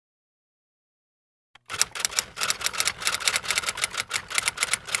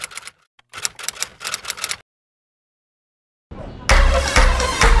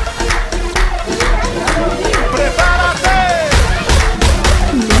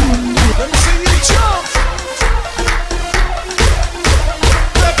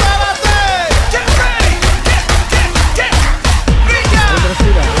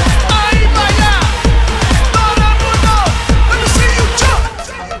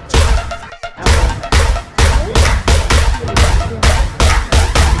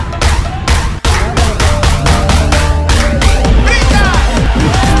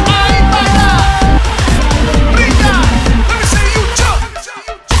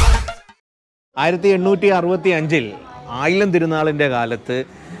1865 ആയിലം തിരുനാളിൻ്റെ കാലത്ത്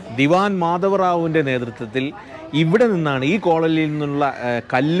ദിവാൻ മാധവറാവുവിൻ്റെ നേതൃത്വത്തിൽ ഇവിടെ നിന്നാണ് ഈ കോളനിയിൽ നിന്നുള്ള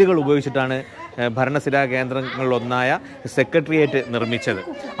കല്ലുകൾ ഉപയോഗിച്ചിട്ടാണ് ഭരണസിരാ കേന്ദ്രങ്ങളിലൊന്നായ സെക്രട്ടേറിയറ്റ് നിർമ്മിച്ചത്.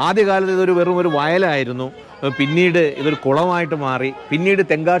 ആദ്യകാലത്ത് ഇതൊരു വെറും ഒരു വയലായിരുന്നു. പിന്നീട് ഇതൊരു കുളമായിട്ട് മാറി. പിന്നീട്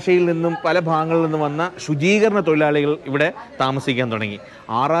തെങ്കാശിയിൽ നിന്നും പല ഭാഗങ്ങളിൽ നിന്നും വന്ന ശുചീകരണ തൊഴിലാളികൾ ഇവിടെ താമസിക്കാൻ തുടങ്ങി.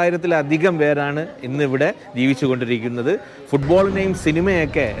 6000-ലധികം പേരാണ് ഇന്നിവിടെ ജീവിച്ചു കൊണ്ടിരിക്കുന്നത്. ഫുട്ബോളിനെയും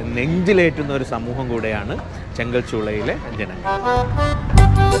സിനിമയൊക്കെ നെഞ്ചിലേറ്റുന്ന ഒരു സമൂഹം കൂടെയാണ് ചെങ്കൽച്ചൂളയിലെ ജനങ്ങൾ.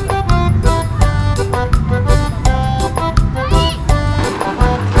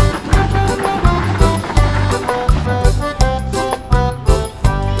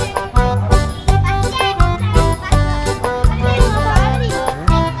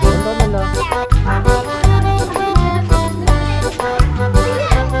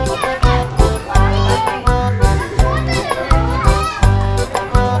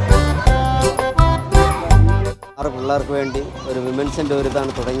 പിള്ളേർക്ക് വേണ്ടി ഒരു വിമൻസിൻ്റെ ഒരു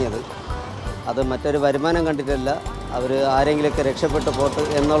ഇതാണ് തുടങ്ങിയത്. അത് മറ്റൊരു വരുമാനം കണ്ടിട്ടല്ല, അവർ ആരെങ്കിലുമൊക്കെ രക്ഷപ്പെട്ട് പോട്ട്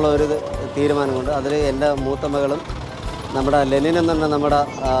എന്നുള്ള ഒരു തീരുമാനം കൊണ്ട് അതിൽ എൻ്റെ മൂത്ത മകളും നമ്മുടെ ലെനിൻ എന്ന് പറഞ്ഞ നമ്മുടെ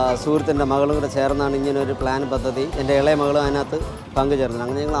സുഹൃത്തിൻ്റെ മകളും കൂടെ ചേർന്നാണ് ഇങ്ങനൊരു പ്ലാൻ പദ്ധതി, എൻ്റെ ഇളയ മകളും അതിനകത്ത് പങ്കുചേർന്നത്.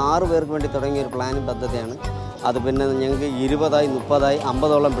 അങ്ങനെ ഞങ്ങൾ 6 പേർക്ക് വേണ്ടി തുടങ്ങിയ ഒരു പ്ലാനിങ് പദ്ധതിയാണ് അത്. പിന്നെ ഞങ്ങൾക്ക് 20, 30,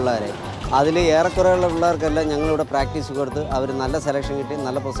 50ഓളം പിള്ളേരെ, അതിൽ ഏറെക്കുറെയുള്ള പിള്ളേർക്കെല്ലാം ഞങ്ങളിവിടെ പ്രാക്ടീസ് കൊടുത്ത് അവർ നല്ല സെലക്ഷൻ കിട്ടി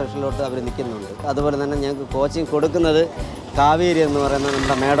നല്ല പൊസിഷനിലോട്ട് അവർ നിൽക്കുന്നുണ്ട്. അതുപോലെ തന്നെ ഞങ്ങൾക്ക് കോച്ചിങ് കൊടുക്കുന്നത് കാവേരി എന്ന് പറയുന്ന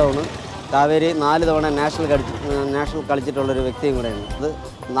നമ്മുടെ മേഡമാണ്. കാവേരി 4 തവണ നാഷണൽ കളിച്ചിട്ടുള്ളൊരു വ്യക്തിയും കൂടെയാണ്. അത്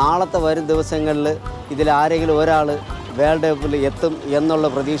നാളത്തെ വരും ദിവസങ്ങളിൽ ഇതിൽ ആരെങ്കിലും ഒരാൾ വേൾഡ് കപ്പിൽ എത്തും എന്നുള്ള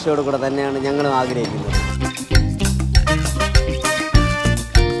പ്രതീക്ഷയോട് കൂടെ തന്നെയാണ് ഞങ്ങളും ആഗ്രഹിക്കുന്നത്.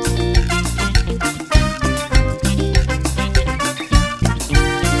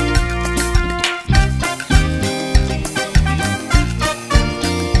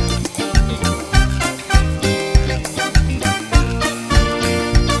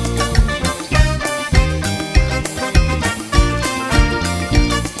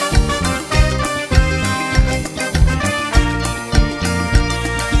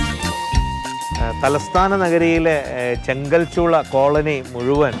 തലസ്ഥാന നഗരിയിലെ ചെങ്കൽച്ചൂള കോളനി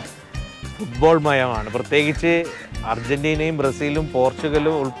മുഴുവൻ ഫുട്ബോൾ മയമാണ്. പ്രത്യേകിച്ച് അർജൻറ്റീനയും ബ്രസീലും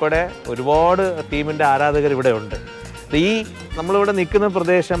പോർച്ചുഗലും ഉൾപ്പെടെ ഒരുപാട് ടീമിൻ്റെ ആരാധകർ ഇവിടെ ഉണ്ട്. ഈ നമ്മളിവിടെ നിൽക്കുന്ന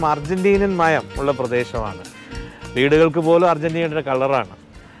പ്രദേശം അർജൻറ്റീനൻ മയം ഉള്ള പ്രദേശമാണ്. വീടുകൾക്ക് പോലും അർജൻറ്റീനയുടെ കളറാണ്.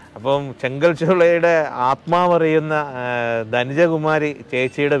 അപ്പം ചെങ്കൽച്ചൂളയുടെ ആത്മാവറിയുന്ന ധനുജകുമാരി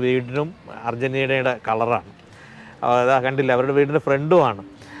ചേച്ചിയുടെ വീടിനും അർജൻറ്റീനയുടെ കളറാണ്. അതാ കണ്ടില്ല, അവരുടെ വീടിൻ്റെ ഫ്രണ്ടുമാണ്.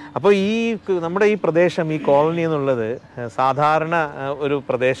 അപ്പോൾ നമ്മുടെ ഈ പ്രദേശം, ഈ കോളനി എന്നുള്ളത് സാധാരണ ഒരു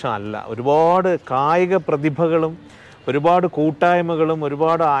പ്രദേശമല്ല. ഒരുപാട് കായിക പ്രതിഭകളും ഒരുപാട് കൂട്ടായ്മകളും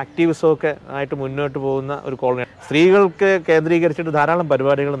ഒരുപാട് ആക്ടിവിസമൊക്കെ ആയിട്ട് മുന്നോട്ട് പോകുന്ന ഒരു കോളനി. സ്ത്രീകൾക്ക് കേന്ദ്രീകരിച്ചിട്ട് ധാരാളം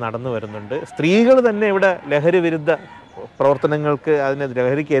പരിപാടികൾ നടന്നു വരുന്നുണ്ട്. സ്ത്രീകൾ തന്നെ ഇവിടെ ലഹരി വിരുദ്ധ പ്രവർത്തനങ്ങൾക്ക്,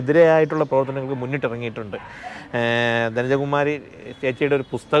 ലഹരിക്കെതിരെയായിട്ടുള്ള പ്രവർത്തനങ്ങൾക്ക് മുന്നിട്ടിറങ്ങിയിട്ടുണ്ട്. ധനുജകുമാരി ചേച്ചിയുടെ ഒരു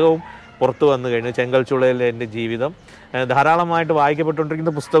പുസ്തകവും പുറത്തു വന്നു കഴിഞ്ഞു, ചെങ്കൽച്ചൂളയിലെ എൻ്റെ ജീവിതം. ധാരാളമായിട്ട്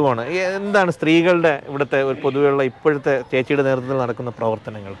വായിക്കപ്പെട്ടുകൊണ്ടിരിക്കുന്ന പുസ്തകമാണ്. എന്താണ് സ്ത്രീകളുടെ ഇവിടുത്തെ ഒരു പൊതുവെയുള്ള ഇപ്പോഴത്തെ ചേച്ചിയുടെ നേതൃത്വത്തിൽ നടക്കുന്ന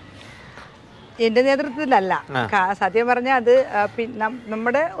പ്രവർത്തനങ്ങൾ? എൻ്റെ നേതൃത്വത്തിലല്ല, സത്യം പറഞ്ഞാൽ അത്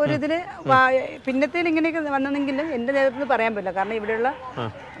നമ്മുടെ ഒരു ഇതിൽ പിന്നത്തേൽ ഇങ്ങനെയൊക്കെ വന്നെങ്കിലും എൻ്റെ നേതൃത്വത്തിൽ പറയാൻ പറ്റില്ല. കാരണം ഇവിടെയുള്ള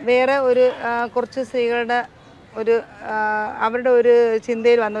വേറെ ഒരു കുറച്ച് സ്ത്രീകളുടെ അവരുടെ ഒരു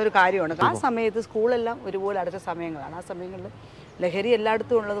ചിന്തയിൽ വന്ന ഒരു കാര്യമാണ്. ആ സമയത്ത് സ്കൂളെല്ലാം ഒരുപോലെ അടച്ച സമയങ്ങളാണ്. ആ സമയങ്ങളിൽ ലഹരി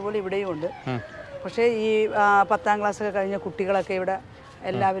എല്ലായിടത്തും ഉള്ളതുപോലെ ഇവിടെയും ഉണ്ട്. പക്ഷേ ഈ 10ാം ക്ലാസ്സൊക്കെ കഴിഞ്ഞ കുട്ടികളൊക്കെ ഇവിടെ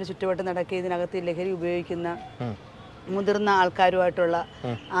എല്ലാവരും ചുറ്റുവട്ടം നടക്കി ഇതിനകത്ത് ലഹരി ഉപയോഗിക്കുന്ന മുതിർന്ന ആൾക്കാരുമായിട്ടുള്ള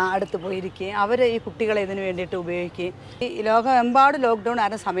അടുത്ത് പോയിരിക്കുകയും അവർ ഈ കുട്ടികളെ ഇതിന് വേണ്ടിയിട്ട് ഉപയോഗിക്കുകയും ഈ ലോകമെമ്പാട് ലോക്ക്ഡൗൺ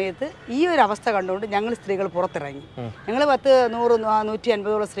ആയ സമയത്ത് ഈ ഒരു അവസ്ഥ കണ്ടുകൊണ്ട് ഞങ്ങൾ സ്ത്രീകൾ പുറത്തിറങ്ങി. ഞങ്ങൾ 100,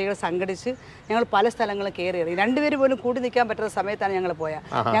 150ഓളം സ്ത്രീകൾ സംഘടിച്ച് ഞങ്ങൾ പല സ്ഥലങ്ങളും കയറി ഇറങ്ങി. 2 പേര് പോലും കൂടി നിൽക്കാൻ പറ്റുന്ന സമയത്താണ് ഞങ്ങൾ പോയത്.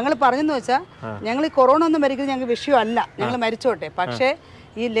 ഞങ്ങൾ പറഞ്ഞെന്ന് വെച്ചാൽ ഞങ്ങൾ ഈ കൊറോണ ഒന്നും മരിക്കുന്നത് ഞങ്ങൾക്ക് വിഷയമല്ല, ഞങ്ങൾ മരിച്ചോട്ടെ. പക്ഷേ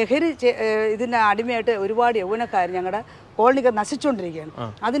ഈ ലഹരി ഇതിൻ്റെ അടിമയായിട്ട് ഒരുപാട് യൗവനക്കാർ ഞങ്ങളുടെ കോളനിക്ക് നശിച്ചുകൊണ്ടിരിക്കുകയാണ്.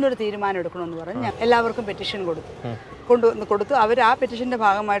 അതിനൊരു തീരുമാനം എടുക്കണമെന്ന് പറഞ്ഞ് എല്ലാവർക്കും പെറ്റീഷൻ കൊടുത്തു. അവർ ആ പെറ്റീഷൻ്റെ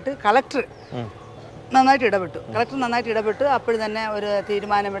ഭാഗമായിട്ട് കളക്ടർ നന്നായിട്ട് ഇടപെട്ടു. അപ്പോൾ തന്നെ ഒരു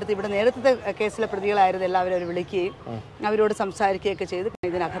തീരുമാനമെടുത്ത് ഇവിടെ നേരത്തെ കേസിലെ പ്രതികളായിരുന്നു എല്ലാവരും അവർ വിളിക്കുകയും അവരോട് സംസാരിക്കുകയൊക്കെ ചെയ്ത്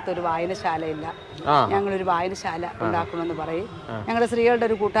ഇതിനകത്തൊരു വായനശാലയില്ല, ഞങ്ങളൊരു വായനശാല ഉണ്ടാക്കണമെന്ന് പറയും. ഞങ്ങളുടെ സ്ത്രീകളുടെ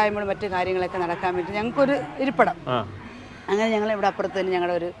ഒരു കൂട്ടായ്മകളും മറ്റു കാര്യങ്ങളൊക്കെ നടക്കാൻ വേണ്ടി ഞങ്ങൾക്കൊരു ഇരിപ്പിടം. അങ്ങനെ ഞങ്ങൾ ഇവിടെ അപ്പുറത്ത് തന്നെ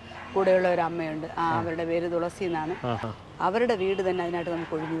ഞങ്ങളുടെ ഒരു കൂടെയുള്ള ഒരു അമ്മയുണ്ട്, അവരുടെ പേര് തുളസി എന്നാണ്. അവരുടെ വീട് തന്നെ അതിനായിട്ട്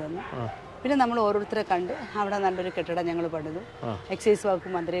നമുക്ക് ഒഴിഞ്ഞു തന്നു. പിന്നെ നമ്മൾ ഓരോരുത്തരെ കണ്ട് അവിടെ നല്ലൊരു കെട്ടിടം ഞങ്ങൾ പണിതു. എക്സൈസ് വകുപ്പ്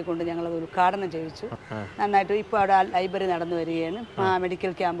മന്ത്രിയെ കൊണ്ട് ഞങ്ങളത് ഉദ്ഘാടനം ചെയ്യിച്ചു. നന്നായിട്ട് ഇപ്പോൾ അവിടെ ലൈബ്രറി നടന്നു വരികയാണ്.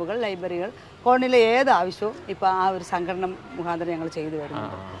 മെഡിക്കൽ ക്യാമ്പുകൾ, ലൈബ്രറികൾ, കോളനിയിലെ ഏത് ആവശ്യവും ഇപ്പോൾ ആ ഒരു സംഘടന മുഖാന്തരം ഞങ്ങൾ ചെയ്തു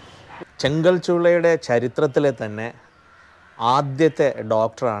വരുന്നുണ്ട്. ചെങ്കൽച്ചൂളയുടെ ചരിത്രത്തിലെ തന്നെ ആദ്യത്തെ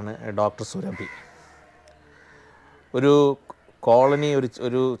ഡോക്ടറാണ് ഡോക്ടർ സുരഭി. ഒരു കോളനി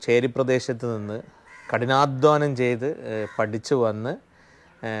ഒരു ചേരി പ്രദേശത്ത് നിന്ന് കഠിനാധ്വാനം ചെയ്ത് പഠിച്ചു വന്ന്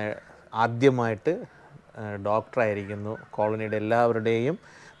ആദ്യമായിട്ട് ഡോക്ടറായിരിക്കുന്നു. കോളനിയുടെ എല്ലാവരുടെയും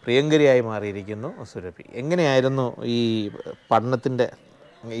പ്രിയങ്കരിയായി മാറിയിരിക്കുന്നു സുരഭി. എങ്ങനെയായിരുന്നു ഈ പഠനത്തിൻ്റെ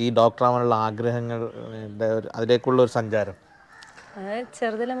ഈ ഡോക്ടറാവാനുള്ള ആഗ്രഹങ്ങളുടെ അതിലേക്കുള്ള ഒരു സഞ്ചാരം?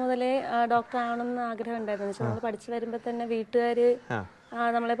 ചെറുതിലെ മുതലേ ഡോക്ടർ ആവണമെന്ന് ആഗ്രഹം ഉണ്ടായിരുന്നു. നമ്മൾ പഠിച്ചു വരുമ്പോൾ തന്നെ വീട്ടുകാർ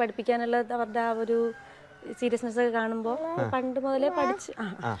നമ്മളെ പഠിപ്പിക്കാനുള്ള അവരുടെ ആ ഒരു സീരിയസ്നെസ് ഒക്കെ കാണുമ്പോൾ പണ്ട് മുതലേ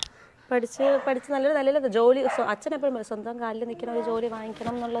പഠിച്ച് നല്ലൊരു ജോലി അച്ഛൻ എപ്പോഴും സ്വന്തം കാലിൽ നിൽക്കുന്ന ഒരു ജോലി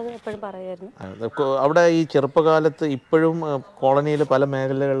വാങ്ങിക്കണം എന്നുള്ളത് എപ്പോഴും പറയുമായിരുന്നു. അവിടെ ഈ ചെറുപ്പകാലത്ത് ഇപ്പോഴും കോളനിയിൽ പല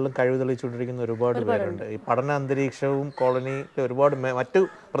മേഖലകളിലും കഴിവ് തെളിയിച്ചുകൊണ്ടിരിക്കുന്ന ഒരുപാട് പേരുണ്ട്. ഈ പഠന അന്തരീക്ഷവും കോളനിയിൽ ഒരുപാട് മറ്റു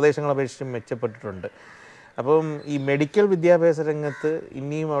പ്രദേശങ്ങളെ അപേക്ഷിച്ച് മെച്ചപ്പെട്ടിട്ടുണ്ട്. അപ്പം ഈ മെഡിക്കൽ വിദ്യാഭ്യാസ രംഗത്ത്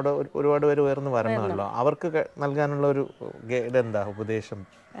ഇനിയും അവിടെ ഒരുപാട് പേര് ഉയർന്നു വരണമല്ലോ. അവർക്ക് നൽകാനുള്ള ഒരു ഇതെന്താ ഉപദേശം?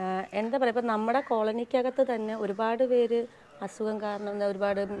 എന്താ പറയുക, ഇപ്പം നമ്മുടെ കോളനിക്കകത്ത് തന്നെ ഒരുപാട് പേര് അസുഖം കാരണം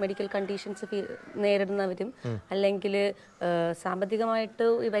ഒരുപാട് മെഡിക്കൽ കണ്ടീഷൻസ് നേരിടുന്നവരും അല്ലെങ്കിൽ സാമ്പത്തികമായിട്ട്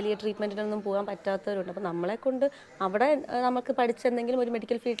വലിയ ട്രീറ്റ്മെൻറ്റിനൊന്നും പോകാൻ പറ്റാത്തവരുണ്ട്. അപ്പം നമ്മളെ കൊണ്ട് അവിടെ നമുക്ക് പഠിച്ച എന്തെങ്കിലും ഒരു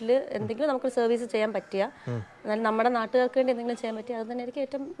മെഡിക്കൽ ഫീൽഡിൽ എന്തെങ്കിലും നമുക്ക് സർവീസ് ചെയ്യാൻ പറ്റിയ, എന്നാൽ നമ്മുടെ നാട്ടുകാർക്ക് വേണ്ടി എന്തെങ്കിലും ചെയ്യാൻ പറ്റിയ, അത് തന്നെ ആയിരിക്കും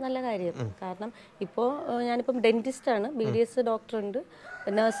ഏറ്റവും നല്ല കാര്യം. കാരണം ഇപ്പോൾ ഞാനിപ്പം ഡെൻറ്റിസ്റ്റാണ്, BDS ഡോക്ടറുണ്ട്,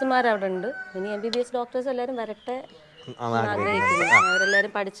 നഴ്സുമാർ അവിടെ ഉണ്ട്, ഇനി MBBS ഡോക്ടേഴ്സ് എല്ലാവരും വരട്ടെ ആഗ്രഹിക്കുന്നു.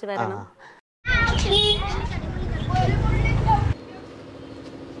 അവരെല്ലാവരും പഠിച്ചു വരണം.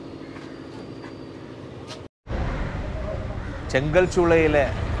 ചെങ്കൽച്ചൂളയിലെ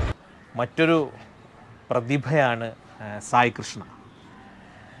മറ്റൊരു പ്രതിഭയാണ് സായി കൃഷ്ണ.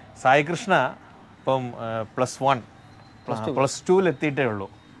 സായി കൃഷ്ണ ഇപ്പം പ്ലസ് ടുവിലെത്തിയിട്ടേ ഉള്ളൂ.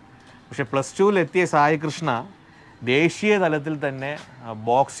 പക്ഷെ പ്ലസ് ടുവിലെത്തിയ സായി കൃഷ്ണ ദേശീയ തലത്തിൽ തന്നെ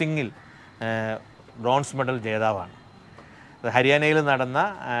ബോക്സിങ്ങിൽ ബ്രോൺസ് മെഡൽ ജേതാവാണ്. ഹരിയാനയിൽ നടന്ന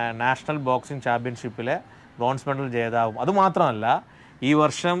നാഷണൽ ബോക്സിംഗ് ചാമ്പ്യൻഷിപ്പിലെ ബ്രോൺസ് മെഡൽ ജേതാവും. അതുമാത്രമല്ല, ഈ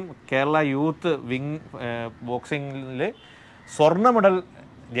വർഷം കേരള യൂത്ത് വിങ് ബോക്സിങ്ങിൽ സ്വർണ്ണ മെഡൽ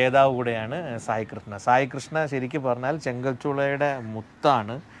ജേതാവ് കൂടെയാണ് സായി കൃഷ്ണ. സായി കൃഷ്ണ ശരിക്കും പറഞ്ഞാൽ ചെങ്കൽച്ചൂളയുടെ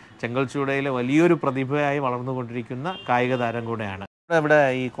മുത്താണ്. ചെങ്കൽച്ചൂളയിലെ വലിയൊരു പ്രതിഭയായി വളർന്നുകൊണ്ടിരിക്കുന്ന കായിക താരം കൂടെയാണ്. ഇവിടെ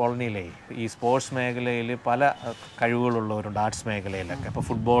ഈ കോളനിയിലെ ഈ സ്പോർട്സ് മേഖലയിൽ പല കഴിവുകളുള്ളവരുണ്ട്. ആർട്സ് മേഖലയിലൊക്കെ ഇപ്പോൾ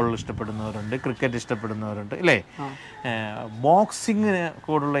ഫുട്ബോൾ ഇഷ്ടപ്പെടുന്നവരുണ്ട്, ക്രിക്കറ്റ് ഇഷ്ടപ്പെടുന്നവരുണ്ട്, ഇല്ലേ? ബോക്സിങ്ങിന്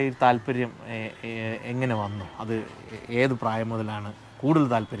കൂടുള്ള ഈ താല്പര്യം എങ്ങനെ വന്നു? അത് ഏത് പ്രായം മുതലാണ് കൂടുതൽ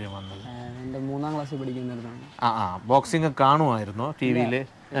താല്പര്യം വന്നത്? എൻ്റെ 3ാം ക്ലാസ്സിൽ പഠിക്കുന്നതാണ്. ബോക്സിംഗ് കാണുമായിരുന്നോ TV-യിൽ?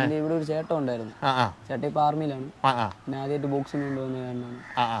 എൻ്റെ ഇവിടെ ഒരു ചേട്ടൻ ഉണ്ടായിരുന്നു. ചേട്ടൻ ഇപ്പോൾ ആർമിയിലാണ്. പിന്നെ ആദ്യമായിട്ട് ബോക്സിംഗ് കൊണ്ടുവന്നതാണ്.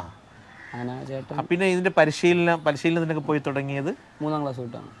 അങ്ങനെ ചേട്ടൻ. പിന്നെ ഇതിന്റെ പരിശീലനത്തിനൊക്കെ പോയി തുടങ്ങിയത് 3ാം ക്ലാസ്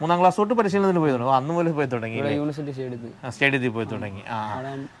തൊട്ടാണ്. 3ാം ക്ലാസ് തൊട്ട് പരിശീലനത്തിന് പോയി തുടങ്ങി. അന്ന് മുതൽ പോയി തുടങ്ങി. യൂണിവേഴ്സിറ്റി സ്റ്റേഡിയത്തിൽ പോയി തുടങ്ങി.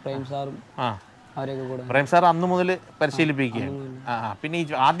 പ്രേം സാറും അവരെയൊക്കെ കൂടെ. പ്രേം സാർ അന്ന് മുതൽ പരിശീലിപ്പിക്കുകയാണ്. പിന്നെ ഈ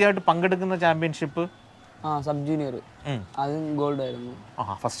ആദ്യമായിട്ട് പങ്കെടുക്കുന്ന ചാമ്പ്യൻഷിപ്പ് സബ് ജൂനിയർ, അതും ഗോൾഡ് ആയിരുന്നു.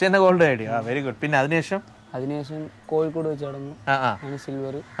 ഫസ്റ്റ് തന്നെ ഗോൾഡ് നേടി. Very good. പിന്നെ അതിനുശേഷം കോഴിക്കോട് വെച്ച് നടന്നു, അതിന്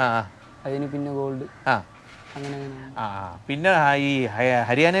സിൽവർ, അതിന് പിന്നെ ഗോൾഡ്, അങ്ങനെ. പിന്നെ ഈ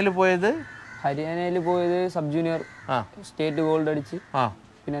ഹരിയാനയിൽ പോയത് സബ് ജൂനിയർ സ്റ്റേറ്റ് ഗോൾഡ് അടിച്ച്,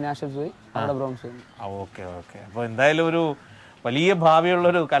 പിന്നെ നാഷണൽസ് പോയി, അവിടെ ബ്രോൺസ് വന്നു. ഓക്കെ. അപ്പോൾ എന്തായാലും ഒരു വലിയ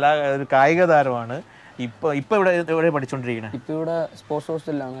ഭാവിയുള്ളൊരു ഒരു കായിക താരമാണ്. ഇപ്പൊ ഇവിടെ പഠിച്ചോണ്ടിരിക്കണേ? ഇപ്പൊ ഇവിടെ സ്പോർട്സ്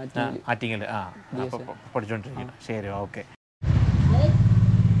ഹോസ്റ്റലിലാണ്, ആറ്റിങ്ങൽ പഠിച്ചോണ്ടിരിക്കണം. ശരി, ഓക്കെ.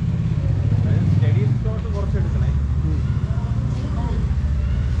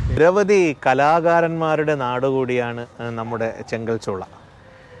 നിരവധി കലാകാരന്മാരുടെ നാട് കൂടിയാണ് നമ്മുടെ ചെങ്കൽച്ചൂള.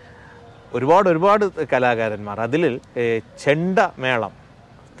 ഒരുപാട് കലാകാരന്മാർ. അതിൽ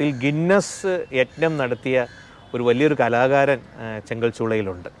ചെണ്ടമേളത്തിൽ ഗിന്നസ് യജ്ഞം നടത്തിയ ഒരു വലിയൊരു കലാകാരൻ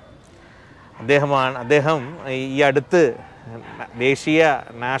ചെങ്കൽച്ചൂളയിലുണ്ട്. അദ്ദേഹം ഈ അടുത്ത് ദേശീയ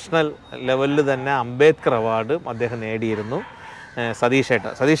നാഷണൽ ലെവലിൽ തന്നെ അംബേദ്കർ അവാർഡ് അദ്ദേഹം നേടിയിരുന്നു.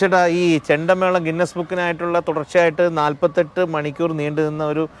 സതീഷേട്ട ഈ ചെണ്ടമേളം ഗിന്നസ് ബുക്കിനായിട്ടുള്ള തുടർച്ചയായിട്ട് 48 മണിക്കൂർ നീണ്ടു നിന്ന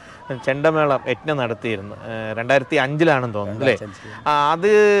ഒരു ചെണ്ടമേളം യജ്ഞം നടത്തിയിരുന്നു. 2005-ലാണെന്ന് തോന്നുന്നു, അല്ലേ?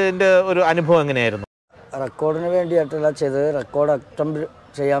 അതിൻ്റെ ഒരു അനുഭവം എങ്ങനെയായിരുന്നു? റെക്കോർഡിന് വേണ്ടിയിട്ടല്ല ചെയ്തത്, റെക്കോർഡ് അറ്റംപ്റ്റ്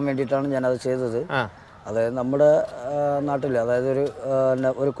ചെയ്യാൻ വേണ്ടിയിട്ടാണ് ഞാനത് ചെയ്തത്. അതായത് നമ്മുടെ നാട്ടിൽ, അതായത്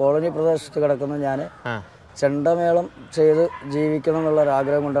ഒരു കോളനി പ്രദേശത്ത് കിടക്കുന്ന ഞാൻ ചെണ്ടമേളം ചെയ്ത് ജീവിക്കണം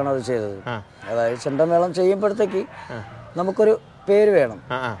എന്നുള്ളൊരാഗ്രഹം കൊണ്ടാണ് അത് ചെയ്തത്. അതായത് ചെണ്ടമേളം ചെയ്യുമ്പോഴത്തേക്ക് നമുക്കൊരു പേര് വേണം.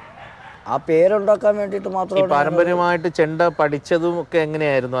 ആ പേരുണ്ടാക്കാൻ വേണ്ടിയിട്ട് മാത്രം. പാരമ്പര്യമായിട്ട് ചെണ്ട പഠിച്ചതും ഒക്കെ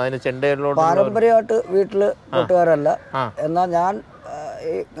എങ്ങനെയായിരുന്നു? അതിന് ചെണ്ടയിലോട്ട് പാരമ്പര്യമായിട്ട് വീട്ടില് കൂട്ടുകാരല്ല, എന്നാൽ ഞാൻ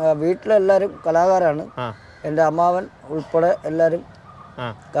വീട്ടിലെല്ലാവരും കലാകാരാണ്. എൻ്റെ അമ്മാവൻ ഉൾപ്പെടെ എല്ലാവരും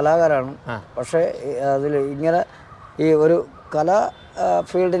കലാകാരാണ്. പക്ഷേ അതിൽ ഇങ്ങനെ ഈ ഒരു കല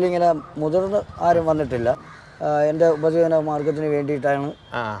ഫീൽഡിൽ ഇങ്ങനെ മുതിർന്ന് ആരും വന്നിട്ടില്ല. എൻ്റെ ഉപജീവന മാർഗത്തിന് വേണ്ടിയിട്ടാണ്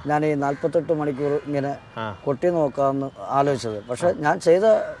ഞാൻ ഈ 48 മണിക്കൂർ ഇങ്ങനെ കൊട്ടി നോക്കാമെന്ന് ആലോചിച്ചത്. പക്ഷെ ഞാൻ ചെയ്ത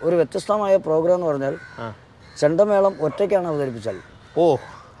ഒരു വ്യത്യസ്തമായ പ്രോഗ്രാം എന്ന് പറഞ്ഞാൽ ചെണ്ടമേളം ഒറ്റയ്ക്കാണ് അവതരിപ്പിച്ചത്.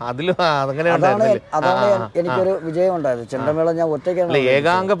 അതാണ് എനിക്കൊരു വിജയം ഉണ്ടായത്. ചെണ്ടമേളം ഞാൻ ഒറ്റയ്ക്കാണ്,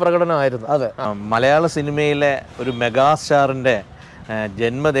 ഏകാംഗ പ്രകടനമായിരുന്നു. അതെ. മലയാള സിനിമയിലെ ഒരു മെഗാസ്റ്റാറിൻ്റെ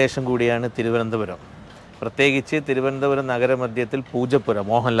ജന്മദേശം കൂടിയാണ് തിരുവനന്തപുരം. പ്രത്യേകിച്ച് തിരുവനന്തപുരം നഗരമധ്യത്തിൽ പൂജപ്പുര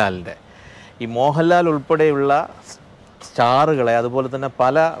മോഹൻലാലിൻ്റെ. ഈ മോഹൻലാൽ ഉൾപ്പെടെയുള്ള സ്റ്റാറുകളെ, അതുപോലെ തന്നെ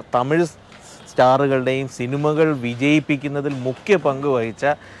പല തമിഴ് സ്റ്റാറുകളുടെയും സിനിമകൾ വിജയിപ്പിക്കുന്നതിൽ മുഖ്യ പങ്ക് വഹിച്ച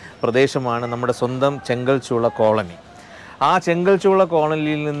പ്രദേശമാണ് നമ്മുടെ സ്വന്തം ചെങ്കൽച്ചൂള കോളനി. ആ ചെങ്കൽച്ചൂള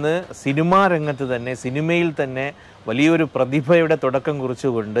കോളനിയിൽ നിന്ന് സിനിമാ രംഗത്ത് തന്നെ, സിനിമയിൽ തന്നെ വലിയൊരു പ്രതിഭയുടെ തുടക്കം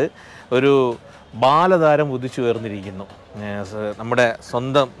കുറിച്ചുകൊണ്ട് ഒരു ബാലതാരം ഉദിച്ചുയർന്നിരിക്കുന്നു. നമ്മുടെ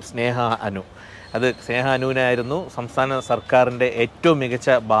സ്വന്തം സ്നേഹ അനു. അത് സ്നേഹ അനുവിനായിരുന്നു സംസ്ഥാന സർക്കാരിൻ്റെ ഏറ്റവും മികച്ച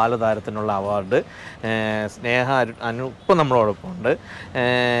ബാലതാരത്തിനുള്ള അവാർഡ്. സ്നേഹ അനു ഇപ്പം നമ്മളോടൊപ്പം ഉണ്ട്.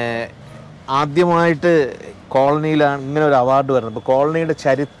 ആദ്യമായിട്ട് കോളനിയിലാണ് ഇങ്ങനെ ഒരു അവാർഡ് വരുന്നത്. അപ്പോൾ കോളനിയുടെ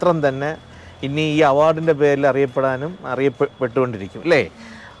ചരിത്രം തന്നെ ഇനി ഈ അവാർഡിൻ്റെ പേരിൽ അറിയപ്പെട്ടുകൊണ്ടിരിക്കും അല്ലേ?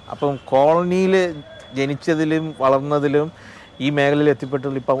 അപ്പം കോളനിയിൽ ജനിച്ചതിലും വളർന്നതിലും ഈ മേഖലയിൽ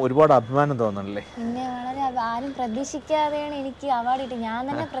എത്തിപ്പെട്ടതിൽ ഇപ്പം ഒരുപാട് അഭിമാനം തോന്നണല്ലേ? പിന്നെ വളരെ ആരും പ്രതീക്ഷിക്കാതെയാണ് എനിക്ക് അവാർഡ് കിട്ടി. ഞാൻ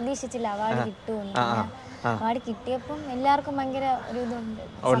തന്നെ പ്രതീക്ഷിച്ചില്ല അവാർഡ് കിട്ടുമെന്ന്. അവാർഡ് കിട്ടിയപ്പം എല്ലാവർക്കും ഭയങ്കര ഒരു ഇതുണ്ട്,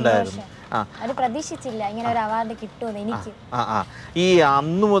 സന്തോഷം. അത് പ്രതീക്ഷിച്ചില്ല ഇങ്ങനെ ഒരു അവാർഡ് കിട്ടുമെന്ന് എനിക്ക്. ഈ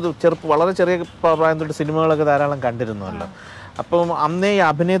അന്ന് മുതൽ വളരെ ചെറിയ പ്രായം തൊട്ട് സിനിമകളൊക്കെ ധാരാളം കണ്ടിരുന്നല്ലോ. അപ്പം അന്നേ ഈ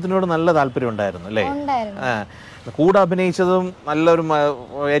അഭിനയത്തിനോട് നല്ല താല്പര്യം ഉണ്ടായിരുന്നു അല്ലേ? കൂടെ അഭിനയിച്ചതും നല്ലൊരു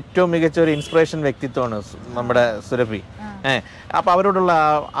ഏറ്റവും മികച്ച ഒരു ഇൻസ്പിറേഷൻ വ്യക്തിത്വമാണ് നമ്മുടെ സുരഭി. അപ്പം അവരോടുള്ള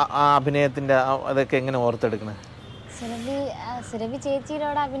അഭിനയത്തിൻ്റെ അതൊക്കെ എങ്ങനെ ഓർത്തെടുക്കണേ? സുരഭി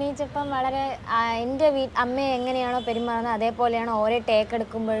ചേച്ചിയോട് അഭിനയിച്ചപ്പം വളരെ എൻ്റെ അമ്മയെ എങ്ങനെയാണോ പെരുമാറുന്നത് അതേപോലെയാണ് ഓരോ ടേക്ക്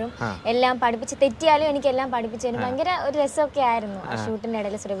എടുക്കുമ്പോഴും എല്ലാം പഠിപ്പിച്ച്, തെറ്റിയാലും എനിക്കെല്ലാം പഠിപ്പിച്ചു തരും. ഭയങ്കര ഒരു രസമൊക്കെ ആയിരുന്നു ആ ഷൂട്ടിൻ്റെ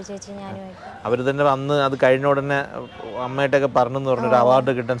ഇടയിൽ സുരഭി ചേച്ചി ഞാനുമായിട്ട്. അവർ തന്നെ അന്ന് അത് കഴിഞ്ഞ ഉടനെ അമ്മയായിട്ടൊക്കെ പറഞ്ഞെന്ന് പറഞ്ഞൊരു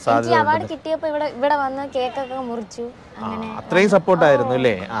അവാർഡ് കിട്ടാൻ സാധ്യത. അവാർഡ് കിട്ടിയപ്പോൾ ഇവിടെ വന്ന് കേക്കൊക്കെ മുറിച്ചു. അങ്ങനെ അത്രയും സപ്പോർട്ടായിരുന്നു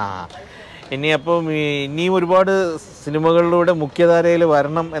അല്ലേ? ഇനിയും ഒരുപാട് സിനിമകളിലൂടെ മുഖ്യധാരയിൽ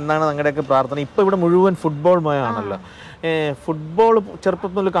വരണം എന്നാണ് ഞങ്ങളുടെയൊക്കെ പ്രാർത്ഥന. ഇപ്പം ഇവിടെ മുഴുവൻ ഫുട്ബോൾ മയമാണല്ലോ. ഫുട്ബോൾ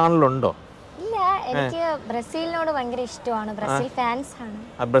ചെറുപ്പത്തിൽ കാണലുണ്ടോ? ഇല്ല, എനിക്ക് ബ്രസീലിനോട് ഭയങ്കര ഇഷ്ടമാണ്.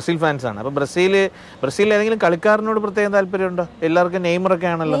 ബ്രസീൽ ഫാൻസ് ആണ്. അപ്പോൾ ബ്രസീൽ ഏതെങ്കിലും കളിക്കാരനോട് പ്രത്യേകം താല്പര്യമുണ്ടോ? എല്ലാവർക്കും നെയ്മറൊക്കെ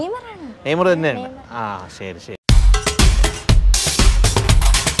ആണല്ലോ. നെയ്മർ തന്നെയാണ്. ശരി.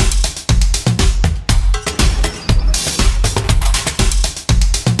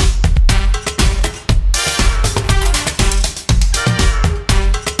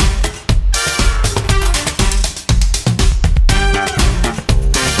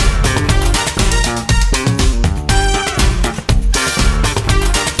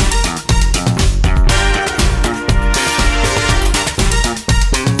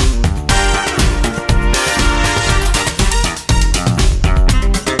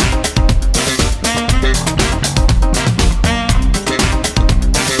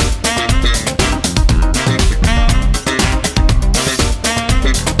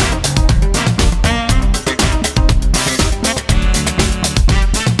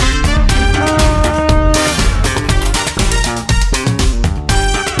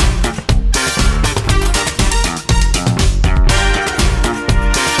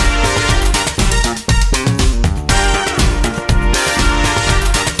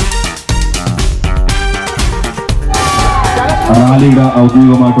 റാലിയുടെ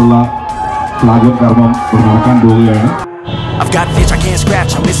ഔദ്യോഗികമായിട്ടുള്ള ഫ്ലാഗ് കർമ്മം നടക്കാൻ പോവുകയാണ്. I've got an itch I can't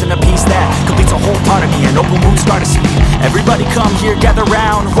scratch, I'm missing a piece that completes a whole part of me. An open wound start to see. Everybody come here, gather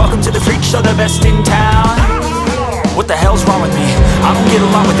round. Welcome to the freak show, the best in town. What the hell's wrong with me? I don't get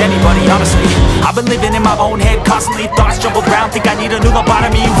along with anybody, honestly. I've been living in my own head constantly. Thoughts jumbled around, think I need a new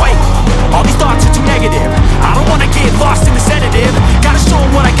lobotomy. Wait, all these thoughts are too negative. I don't wanna get lost in the sedative. Gotta show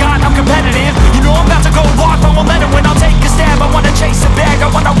them what I got, I'm competitive. You know I'm about to go off, I won't let it win. I'll take a stab, I wanna chase a bag. I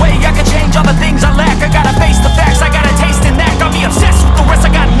wanna weigh, I can change all the things I lack. I gotta face the facts, I got a taste in that. Got me obsessed with the rest,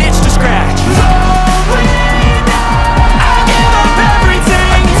 I got an itch to scratch. I give up everything.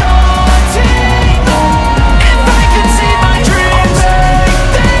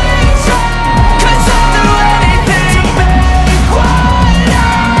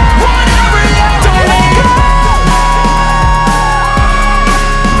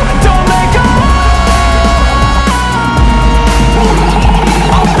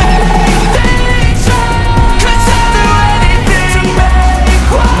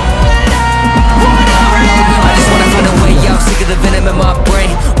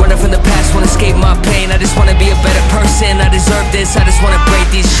 just wanna be a better person. I deserve this, I just wanna break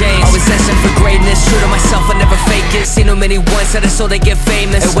these chains. Always asking for greatness, true to myself, I never fake it. Seen too many ones that are so they get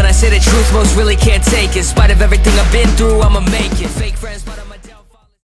famous, and when I say the truth, most really can't take it. In spite of everything I've been through, I'ma make it. Fake friends